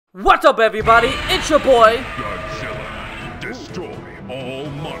What's up, everybody? It's your boy Godzilla. Destroy all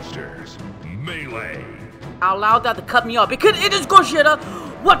monsters. Melee. I allowed that to cut me off because it is Godzilla.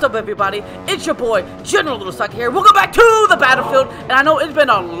 What's up, everybody? It's your boy General Little Suck here. Welcome back to the battlefield. And I know it's been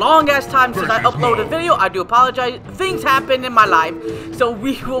a long ass time since I uploaded a video. I do apologize. Things happen in my life, so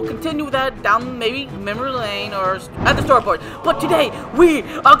we will continue that down maybe memory lane or at the storyboard. But today we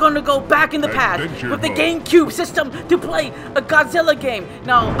are going to go back in the past with the GameCube system to play a Godzilla game.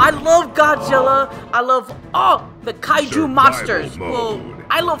 Now I love Godzilla. I love all the kaiju monsters. Well,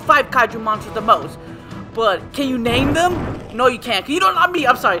 I love 5 kaiju monsters the most. But can you name them? No, you can't. You don't know me.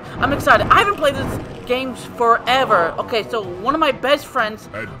 I'm sorry. I'm excited. I haven't played this game forever. Okay, so one of my best friends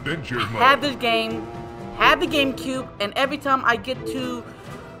had this game, had the GameCube, and every time I get to,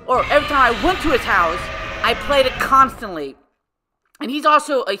 or every time I went to his house, I played it constantly. And he's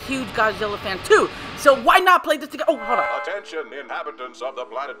also a huge Godzilla fan too. So why not play this together? Oh, hold on. Attention, inhabitants of the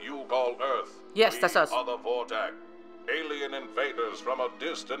planet you call Earth. Yes, that's us. We are the Vortex. Alien invaders from a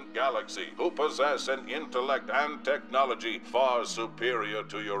distant galaxy who possess an intellect and technology far superior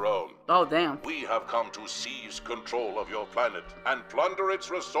to your own. Oh, damn. We have come to seize control of your planet and plunder its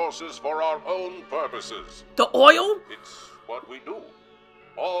resources for our own purposes. The oil? It's what we do.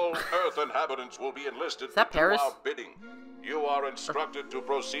 All Earth inhabitants will be enlisted Is that to Paris? our bidding. You are instructed to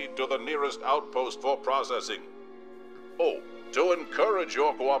proceed to the nearest outpost for processing. Oh, to encourage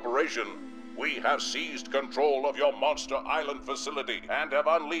your cooperation, we have seized control of your Monster Island facility and have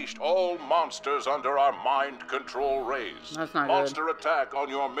unleashed all monsters under our mind control rays. That's not Monster attack on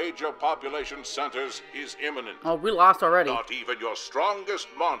your major population centers is imminent. Oh, we lost already. Not even your strongest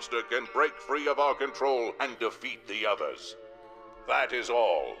monster can break free of our control and defeat the others. That is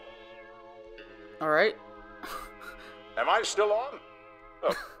all. Alright. Am I still on?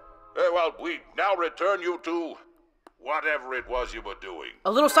 Oh. Well, we now return you to whatever it was you were doing.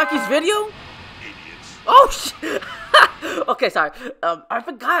 A Little Saki's video? Idiots. Oh, shit. Okay, sorry. I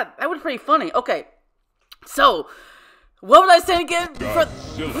forgot. That was pretty funny. Okay. So, what was I saying again? For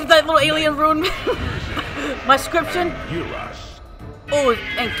that little alien ruined my description? Anguirus. Oh,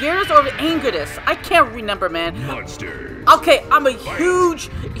 Anguirus or Anguirus? I can't remember, man. Monsters. Okay, I'm a huge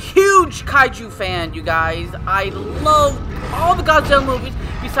kaiju fan, you guys. I love all the Godzilla movies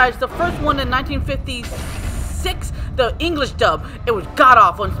besides the first one in 1956, the English dub. It was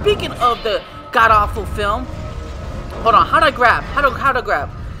god-awful. And speaking of the god-awful film, hold on, how do I grab? How do I grab?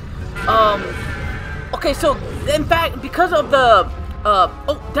 Okay, so, in fact, because of the,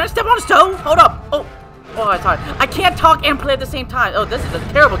 oh, did I step on his toe? Hold up. Oh, I'm sorry. I can't talk and play at the same time. Oh, this is a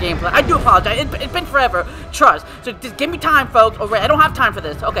terrible gameplay. I do apologize. It's been forever. Trust. So just give me time, folks. Alright, I don't have time for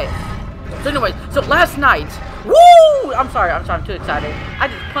this. Okay. So anyways, so last night, woo! I'm sorry. I'm too excited. I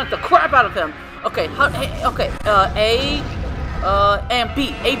just punched the crap out of him. Okay. Okay. A and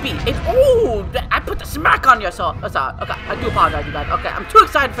B. A, B. Oh, I put the smack on you. So, sorry. Okay. I do apologize, you guys. Okay. I'm too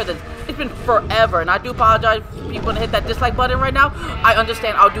excited for this. It's been forever, and I do apologize for people to hit that dislike button right now. I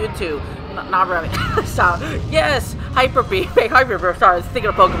understand. I'll do it too. Not really. So, yes, Hyper B. Hyper B. Sorry, I was thinking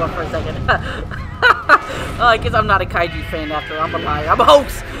of Pokemon for a second. I guess I'm not a kaiju fan after all. I'm a liar. I'm a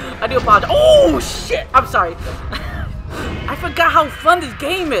hoax. I do apologize. Oh, shit. I'm sorry. I forgot how fun this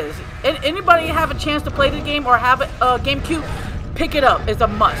game is. Anybody have a chance to play this game or have a GameCube? Pick it up. It's a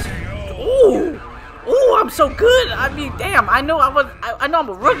must. Ooh. Ooh, I'm so good. I mean, damn. I know I'm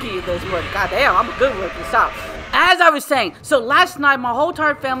a rookie at this, but goddamn, I'm a good rookie. Stop. As I was saying, so last night my whole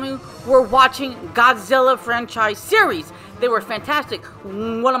entire family were watching Godzilla franchise series. They were fantastic.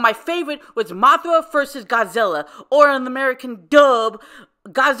 One of my favorite was Mothra vs. Godzilla, or in the American dub,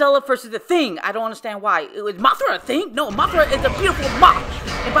 Godzilla vs. the Thing. I don't understand why. It was Mothra a thing? No, Mothra is a beautiful moth.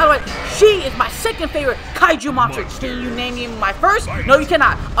 And by the way, she is my second favorite kaiju monster. Can you name me my first? No, you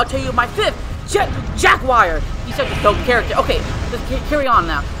cannot. I'll tell you my fifth. Jaguar. He's such a dope character. Okay, let's carry on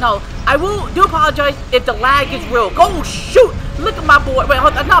now. Now, I do apologize if the lag is real. Oh, shoot. Look at my boy. Wait,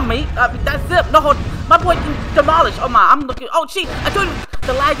 hold on. Not me. That's it. No, hold on. My boy can demolish. Oh, my. I'm looking. Oh, see. I told you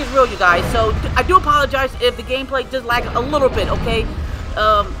the lag is real, you guys. So, I do apologize if the gameplay does lag a little bit, okay?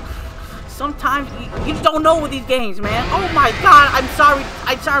 Sometimes you just don't know with these games, man. Oh, my God. I'm sorry.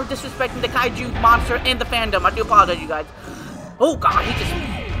 I'm sorry disrespecting the kaiju monster and the fandom. I do apologize, you guys. Oh, God. He just...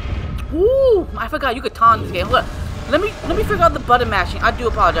 Ooh, I forgot you could taunt this game. Look, let me figure out the button mashing. I do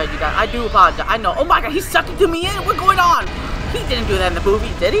apologize, you guys. I do apologize. I know. Oh my God, he's sucking to me in. What's going on? He didn't do that in the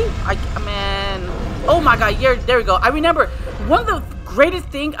movie, did he? Man. Oh my God, there we go. I remember one of the greatest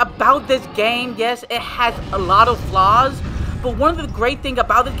things about this game. Yes, it has a lot of flaws, but one of the great things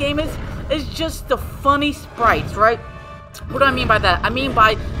about this game is just the funny sprites, right? What do I mean by that? I mean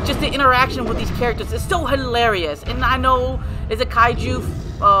by just the interaction with these characters. It's so hilarious. And I know it's a kaiju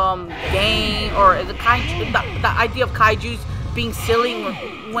game, or the idea of kaijus being silly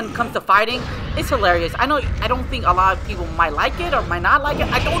when it comes to fighting, it's hilarious. I don't think a lot of people might like it or might not like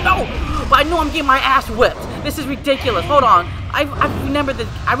it. I don't know, but I know I'm getting my ass whipped. This is ridiculous. Hold on. I remember this.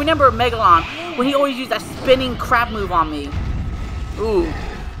 I remember Megalon when he always used that spinning crap move on me. Ooh.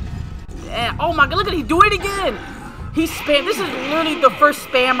 And, oh my god! Look at he's doing it again. He spam. This is literally the first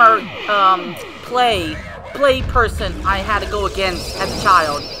spammer play person I had to go against as a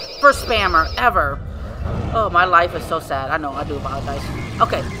child. First spammer ever. Oh, my life is so sad. I know, I do apologize.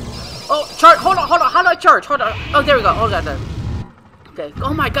 Okay. Oh, charge. Hold on. How do I charge? Hold on. Oh, there we go. Hold on there. Okay.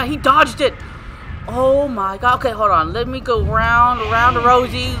 Oh my god, he dodged it. Oh my god. Okay, hold on. Let me go round the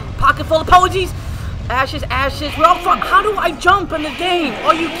rosy. Pocket full of posies. Ashes. We're all fucked. How do I jump in the game?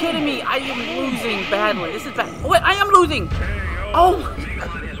 Are you kidding me? I am losing badly. This is bad. Oh, wait, I am losing. Oh.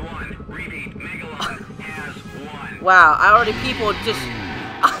 Wow,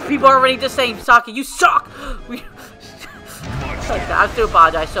 people are already just saying, Saki, you suck! I do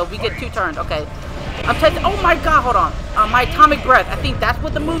apologize, so we get 2 turns, okay. I'm testing, oh my god, hold on. My atomic breath, I think that's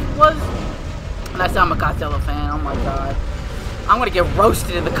what the move was. And I said I'm a Godzilla fan, oh my god. I'm gonna get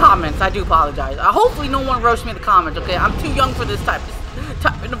roasted in the comments, I do apologize. Hopefully no one roasts me in the comments, okay? I'm too young for this type of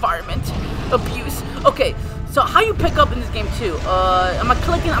environment. Abuse. Okay, so how you pick up in this game too? I'm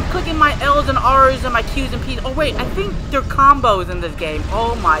clicking my L's and R's and my Q's and P's. Oh wait, I think they're combos in this game.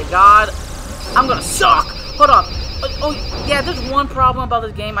 Oh my god. I'm gonna suck! Hold on. Oh yeah, there's one problem about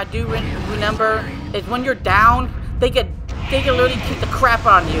this game I do remember is when you're down, they can literally kick the crap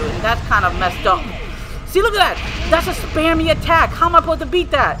out of you, and that's kind of messed up. See, look at that! That's a spammy attack. How am I supposed to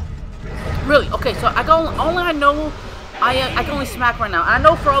beat that? Really? Okay, so I can only smack right now. And I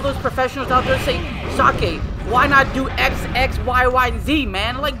know for all those professionals out there say, Sake, why not do X, Y, Y, and Z,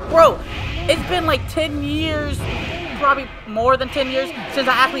 man? Like, bro, it's been like 10 years, probably more than 10 years since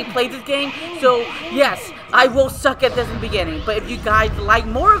I actually played this game. So, yes, I will suck at this in the beginning. But if you guys like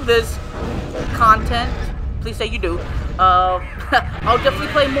more of this content, please say you do. I'll definitely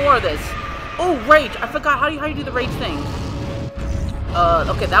play more of this. Oh, rage. I forgot how you do the rage thing.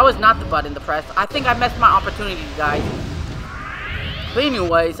 Okay, that was not the button to press. I think I messed my opportunity, guys. But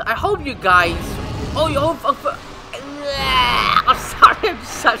anyways, I hope you guys... I'm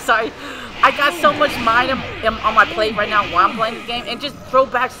sorry. I got so much mind on my plate right now while I'm playing this game, and just throw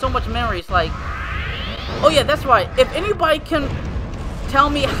back so much memories, like... Oh yeah, that's right. If anybody can tell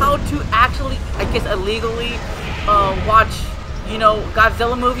me how to actually, I guess illegally, watch, you know,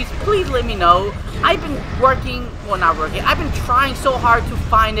 Godzilla movies, please let me know. I've been I've been trying so hard to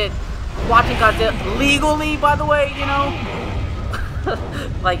find it, watching Godzilla legally, by the way, you know.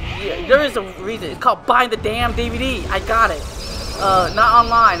 Like, yeah, there is a reason. It's called buying the damn DVD. I got it. Not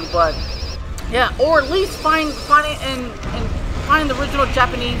online, but yeah, or at least find it and find the original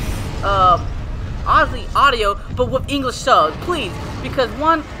Japanese, obviously audio, but with English subs, please. Because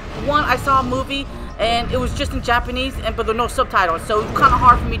one, I saw a movie and it was just in Japanese, but there were no subtitles, so it was kind of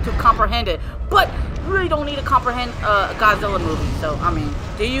hard for me to comprehend it. But you really don't need to comprehend a Godzilla movie. So I mean,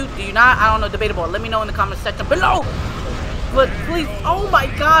 do you not? I don't know. Debatable. Let me know in the comment section below. But please, oh my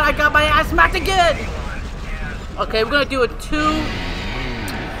god, I got my ass smacked again! Okay, we're gonna do a 3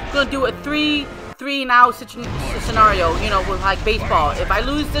 now scenario, you know, with like baseball. If I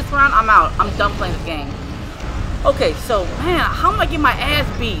lose this round, I'm out. I'm done playing this game. Okay, so, man, how am I getting my ass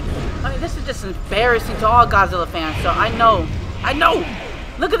beat? I mean, this is just embarrassing to all Godzilla fans, so I know.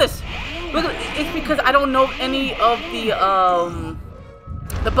 Look at this. It's because I don't know any of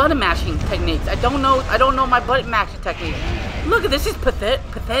the button mashing techniques. I don't know my button mashing techniques. Look at this. Is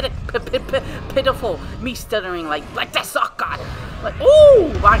pitiful. Me stuttering like that suck, God. Like, oh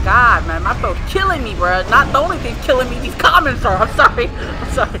my god, man, my throat's killing me, bro. Not the only thing killing me, these comments are. I'm sorry.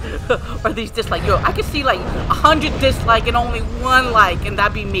 Or these dislikes. Yo, I can see like 100 dislike and only 1 like, and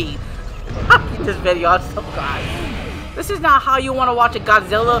that'd be me. This video, I'm so god. This is not how you want to watch a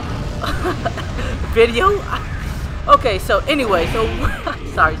Godzilla video. Okay, so anyway,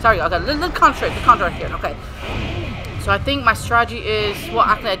 sorry. Okay, let's contract here. Okay, so I think my strategy is, well,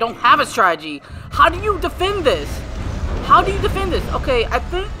 actually, I don't have a strategy. How do you defend this? Okay, I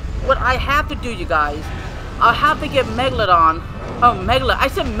think what I have to do, you guys, I'll have to get Megalodon. Oh, I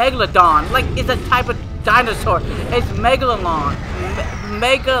said Megalodon, like it's a type of dinosaur. It's Megalon.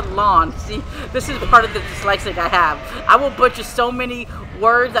 Megalon. See, this is part of the dyslexic I have. I will butcher so many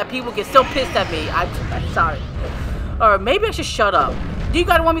words that people get so pissed at me. I'm sorry. Or maybe I should shut up. Do you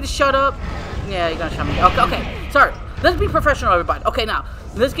guys want me to shut up? Yeah, you're gonna shut me up. Okay. Sorry. Let's be professional, everybody. Okay, now,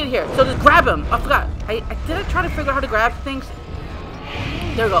 let's get here. So just grab him. I forgot. Did I try to figure out how to grab things?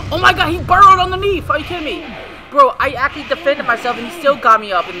 There we go. Oh my god, he burrowed underneath. Are you kidding me? Bro, I actually defended myself and he still got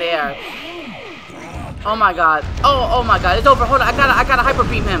me up in the air. Oh my god. Oh my god. It's over. Hold on. I gotta hyper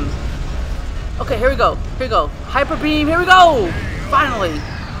beam him. Okay, here we go. Here we go. Hyper beam. Here we go. Finally.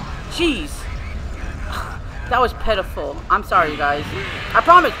 Jeez. That was pitiful. I'm sorry, you guys. I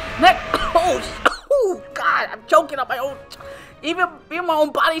promise. Next. Oh god. I'm choking up my own. Even my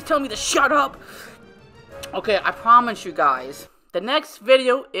own body's telling me to shut up. Okay, I promise you guys. The next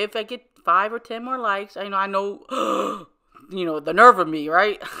video, if I get 5 or 10 more likes, I know, you know, the nerve of me,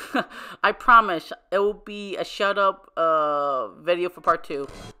 right? I promise it will be a shut up video for part 2.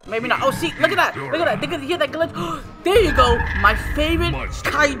 Maybe not. Oh, see, look at that. Look at that. Think you hear that glitch? There you go. My favorite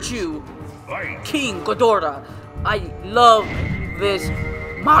kaiju, King Ghidorah. I love this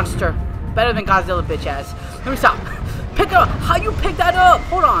monster. Better than Godzilla, bitch ass. Let me stop. Pick it up. How you pick that up?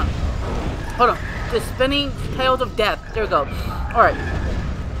 Hold on. Hold on. The spinning tails of death. There we go. Alright.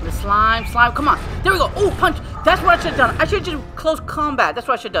 The slime. Come on. There we go. Oh, punch. That's what I should have done. I should have just close combat. That's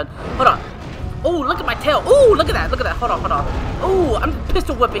what I should have done. Hold on. Oh, look at my tail. Oh, look at that. Look at that. Hold on. Oh, I'm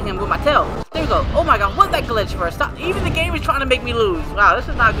pistol whipping him with my tail. There we go. Oh my god. What's that glitch for? Stop. Even the game is trying to make me lose. Wow, this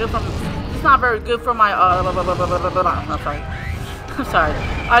is not good from. It's not very good for my. I'm sorry. I'm sorry.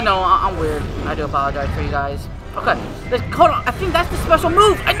 I know. I'm weird. I do apologize for you guys. Okay. Hold on. I think that's the special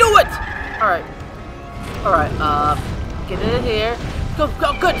move. I knew it. Alright. Get it here. Go,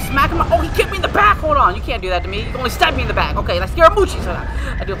 good. Smack him. Oh, he kicked me in the back. Hold on. You can't do that to me. You can only stab me in the back. Okay, that's Scaramucci. So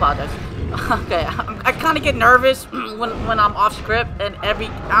I do apologize. Okay, I kind of get nervous when I'm off script, and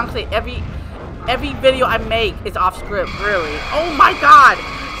honestly, every video I make is off script. Really. Oh my god.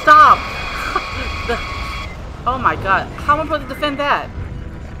 Stop. Oh my god. How am I supposed to defend that?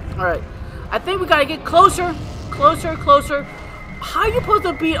 Alright. I think we gotta get closer. Closer. How are you supposed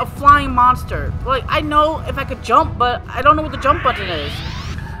to beat a flying monster? Like, I know if I could jump, but I don't know what the jump button is.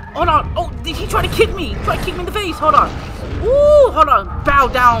 Hold on. Oh, did he try to kick me? Try to kick me in the face. Hold on. Ooh, hold on. Bow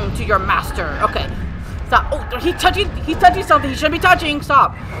down to your master. Okay. Stop. Oh, he's touching something he shouldn't be touching.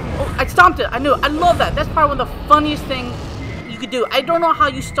 Stop. Oh, I stomped it. I knew it. I love that. That's probably one of the funniest things you could do. I don't know how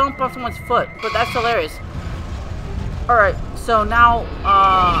you stomp on someone's foot, but that's hilarious. Alright, so now,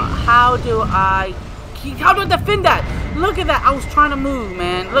 how do I defend that? Look at that. I was trying to move,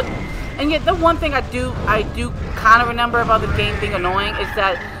 man. Look. And yet, the one thing I do kind of remember about the game being annoying is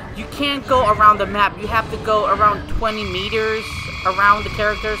that you can't go around the map. You have to go around 20 meters around the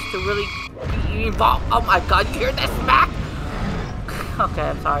characters to really be involved. Oh my god, you hear that smack? Okay,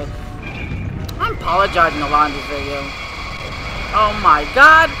 I'm sorry. I'm apologizing a lot in this video. Oh my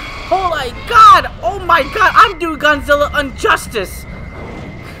god. Oh my god, I'm doing Godzilla injustice.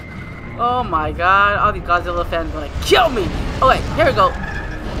 Oh my god, all these Godzilla fans are gonna kill me. Okay, here we go.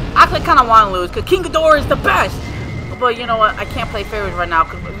 I actually kind of want to lose because King Ghidorah is the best. But you know what? I can't play favorites right now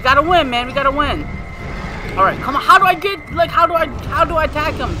because we gotta win, man. We gotta win. All right, come on. How do I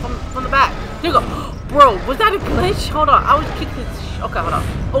attack him from the back? There you go, bro. Was that a glitch? Hold on. I was kicking this. Okay, hold on.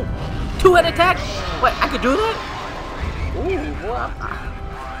 Oh, two-head attack. Wait, I could do that? Ooh, boy.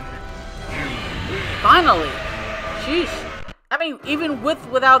 Finally. Sheesh. I mean, even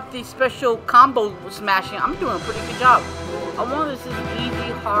without the special combo smashing, I'm doing a pretty good job. I wonder if this is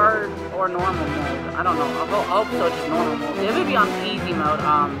easy, hard, or normal mode. I don't know. I hope so, just normal mode. If it be on easy mode,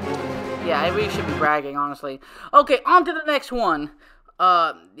 yeah, I really should be bragging, honestly. Okay, on to the next one.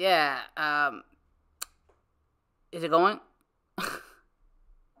 Is it going?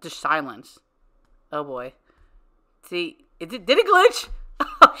 Just silence. Oh boy. See, did it glitch?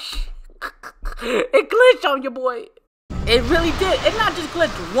 Oh shit. It glitched on your boy. It really did. It not just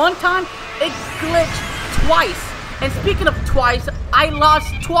glitched one time, it glitched twice. And speaking of twice, I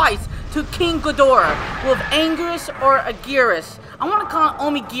lost twice to King Ghidorah with Anguirus or Anguirus. I want to call it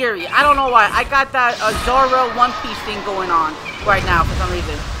Omigiri. I don't know why. I got that Zoro One Piece thing going on right now for some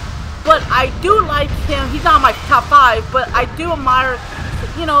reason. But I do like him. He's not my top 5, but I do admire,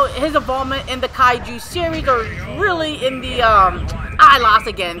 you know, his involvement in the Kaiju series, or really in the, I lost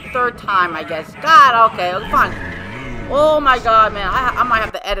again. 3rd time, I guess. God, okay, fine. Oh my god, man. I might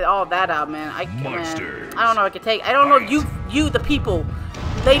have to edit all that out, man. I don't know if I can take. I don't know if you, the people,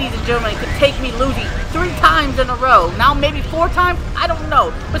 ladies and gentlemen, could take me losing 3 times in a row. Now maybe 4 times? I don't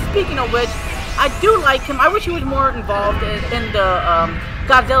know. But speaking of which, I do like him. I wish he was more involved in the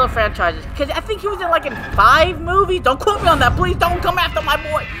Godzilla franchises. Because I think he was in like in 5 movies. Don't quote me on that, please. Don't come after my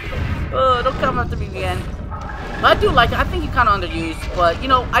boy. Don't come after me again. But I do like it. I think he's kind of underused. But, you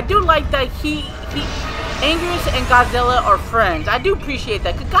know, I do like that Anguirus and Godzilla are friends. I do appreciate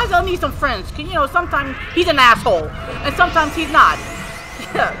that. Because Godzilla needs some friends. Because, you know, sometimes he's an asshole. And sometimes he's not.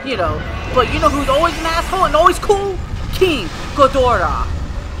 Yeah, you know. But you know who's always an asshole and always cool? King Ghidorah.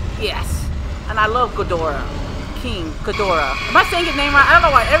 Yes. And I love Ghidorah. King Ghidorah. Am I saying his name right? I don't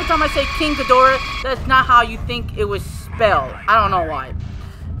know why. Every time I say King Ghidorah, that's not how you think it was spelled. I don't know why.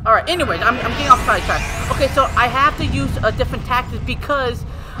 Alright, anyways, I'm getting off sidetrack. Okay, so I have to use a different tactic because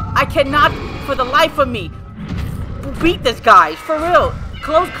I cannot, for the life of me, beat this guy. For real.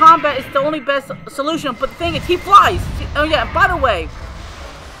 Close combat is the only best solution, but the thing is, he flies. Oh yeah, by the way,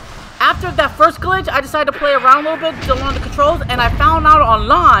 after that first glitch, I decided to play around a little bit to learn the controls, and I found out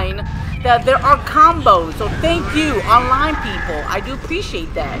online that there are combos. So thank you, online people. I do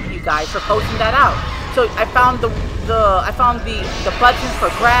appreciate that, you guys, for posting that out. So I found the buttons for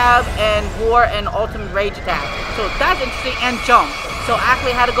grab and war and ultimate rage attack. So that's interesting, and jump. So I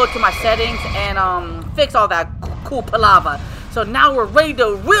actually had to go to my settings and fix all that cool palaver. So now we're ready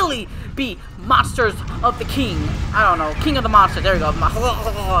to really be monsters of the king. I don't know, king of the monsters. There we go.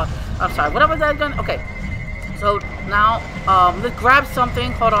 I'm sorry. What was that again? Okay. So now let's grab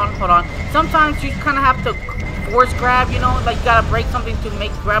something. Hold on. Sometimes you kind of have to force grab. You know, like you gotta break something to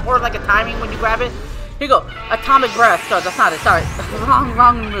make grab, or like a timing when you grab it. Here you go. Atomic breath. So that's not it. Sorry.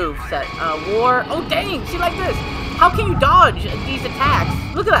 wrong move set. War. Oh dang. See, like this. How can you dodge these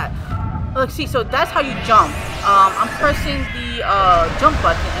attacks? Look at that. Look, see, so that's how you jump. I'm pressing the jump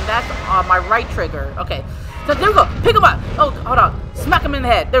button, and that's my right trigger. Okay, so there we go. Pick him up. Oh, hold on. Smack him in the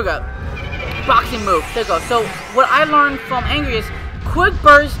head. There we go. Boxing move. There we go. So what I learned from Anguirus, quick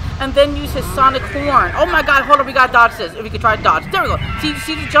burst, and then use his sonic horn. Oh my God! Hold on, we gotta dodge this. If we could try to dodge. There we go.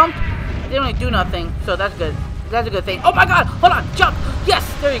 See the jump? They don't do nothing, so that's good. That's a good thing. Oh my God! Hold on, jump. Yes,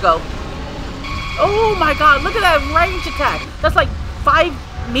 there you go. Oh my God! Look at that range attack. That's like 5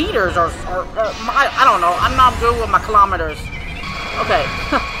 meters or I don't know. I'm not good with my kilometers. Okay.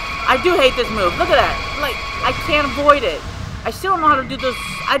 I do hate this move. Look at that. Like, I can't avoid it. I still don't know how to do this.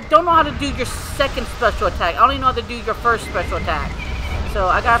 I don't know how to do your second special attack. I only know how to do your first special attack. So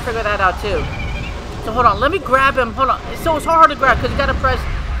I gotta figure that out too. So hold on. Let me grab him. Hold on. So it's hard to grab because you gotta press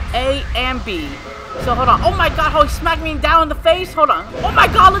A and B. So hold on. Oh my God. How he smacked me down in the face. Hold on. Oh my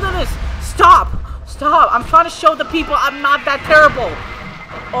God. Look at this. Stop. I'm trying to show the people I'm not that terrible.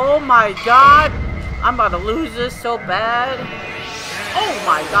 Oh my God, I'm about to lose this so bad. Oh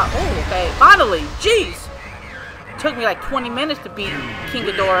my God, oh, okay, finally, jeez. Took me like 20 minutes to beat King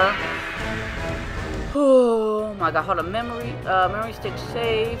Ghidorah. Oh my God, hold on, memory stick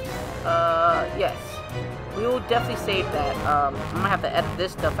saved. Yes, we will definitely save that. I'm gonna have to edit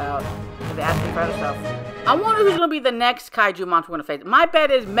this stuff out if they ask me for other stuff. I wonder who's gonna be the next kaiju monster we're gonna face. My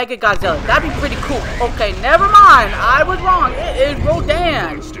bet is Mega Godzilla. That'd be pretty cool. Okay, never mind. I was wrong. It is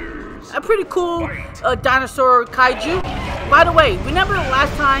Rodan. A pretty cool dinosaur kaiju. By the way, remember the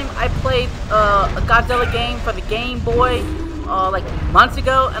last time I played a Godzilla game for the Game Boy, like months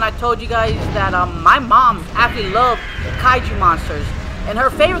ago, and I told you guys that my mom actually loved kaiju monsters, and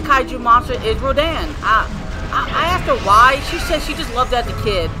her favorite kaiju monster is Rodan. I asked her why. She said she just loved it as a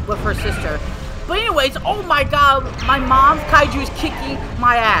kid with her sister. But anyways, oh my God, my mom's kaiju is kicking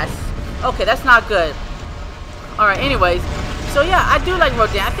my ass. Okay, that's not good. Alright, anyways. So yeah, I do like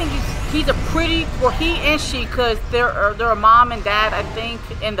Rodan. I think he's a pretty, or he and she, because they're a mom and dad, I think,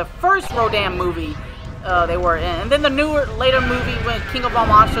 in the first Rodan movie they were in. And then the later movie when King of All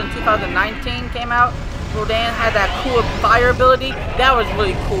Monsters in 2019 came out, Rodan had that cool fire ability. That was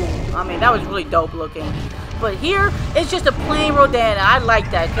really cool. I mean, that was really dope looking. But here, it's just a plain Rodan, and I like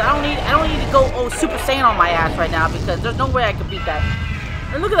that. Cause I don't need to go Super Saiyan on my ass right now, because there's no way I can beat that.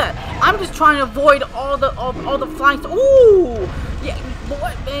 And look at that. I'm just trying to avoid all the flying. Ooh, yeah,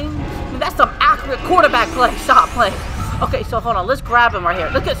 boy, man, that's some accurate quarterback play. Stop play. Okay, so hold on. Let's grab him right here.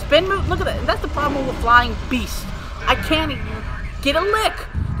 Look at spin move. Look at that. That's the problem with flying beast. I can't even get a lick.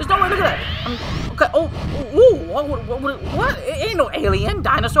 There's no way. Look at that. Okay. Oh, ooh. What? It ain't no alien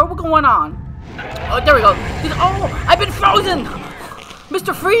dinosaur. What's going on? Oh, there we go. Oh, I've been frozen!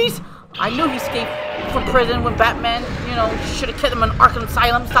 Mr. Freeze! I knew he escaped from prison when Batman, you know, should have kept him in Arkham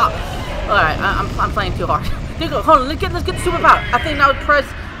Asylum. Stop. Alright, I'm playing too hard. There you go. Hold on, let's get the superpower. I think now press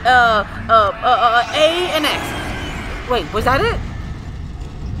A and X. Wait, was that it?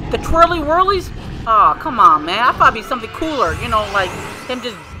 The twirly whirlies? Oh, come on, man. I thought it'd be something cooler, you know, like him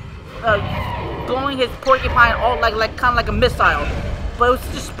just blowing his porcupine all like kind of like a missile. But it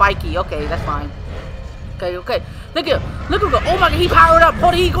was just spiky. Okay, that's fine. Okay. Look at him go. Oh my God, he powered up.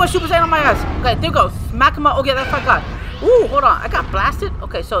 Hold on, he going Super Saiyan on my ass. Okay, there we go. Smack him up. Okay, that's what I got. Ooh, hold on. I got blasted.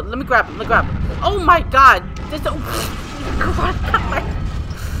 Okay, so let me grab him. Oh my God.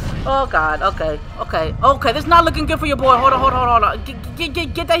 Oh God. Okay. This is not looking good for your boy. Hold on.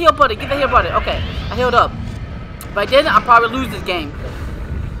 Get that heal buddy. Okay, I healed up. If I didn't, I'll probably lose this game.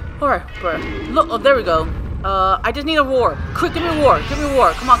 Alright, bro. Look, oh, there we go. I just need a war. Quick, give me a war.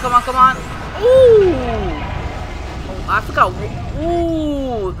 Come on. Ooh. I forgot.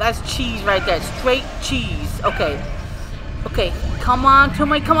 Ooh, that's cheese right there. Straight cheese. Okay. Okay, come on,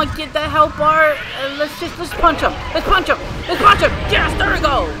 come on, get that health bar. Let's punch him. Let's punch him. Yes, there we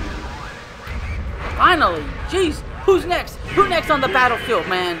go. Finally. Jeez. Who's next? Who next on the battlefield,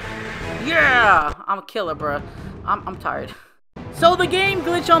 man? Yeah. I'm a killer, bruh. I'm tired. So the game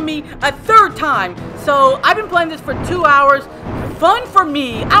glitched on me a third time. So I've been playing this for 2 hours. Fun for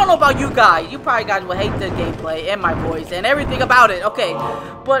me. I don't know about you guys. You probably guys will hate the gameplay and my voice and everything about it. Okay,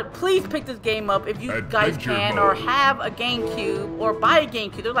 but please pick this game up if you guys can, or have a GameCube, or buy a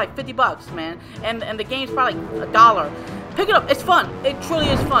GameCube. They're like 50 bucks, man. And the game's probably like $1. Pick it up. It's fun. It truly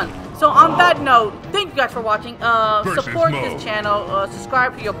is fun. So on that note, thank you guys for watching. Support this channel.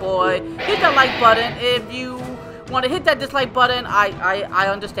 Subscribe to your boy. Hit that like button if you want to hit that dislike button. I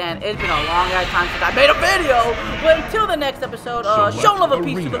understand. It's been a long time since I made a video. But until the next episode, show love and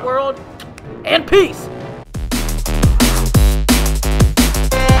peace to the world. And peace.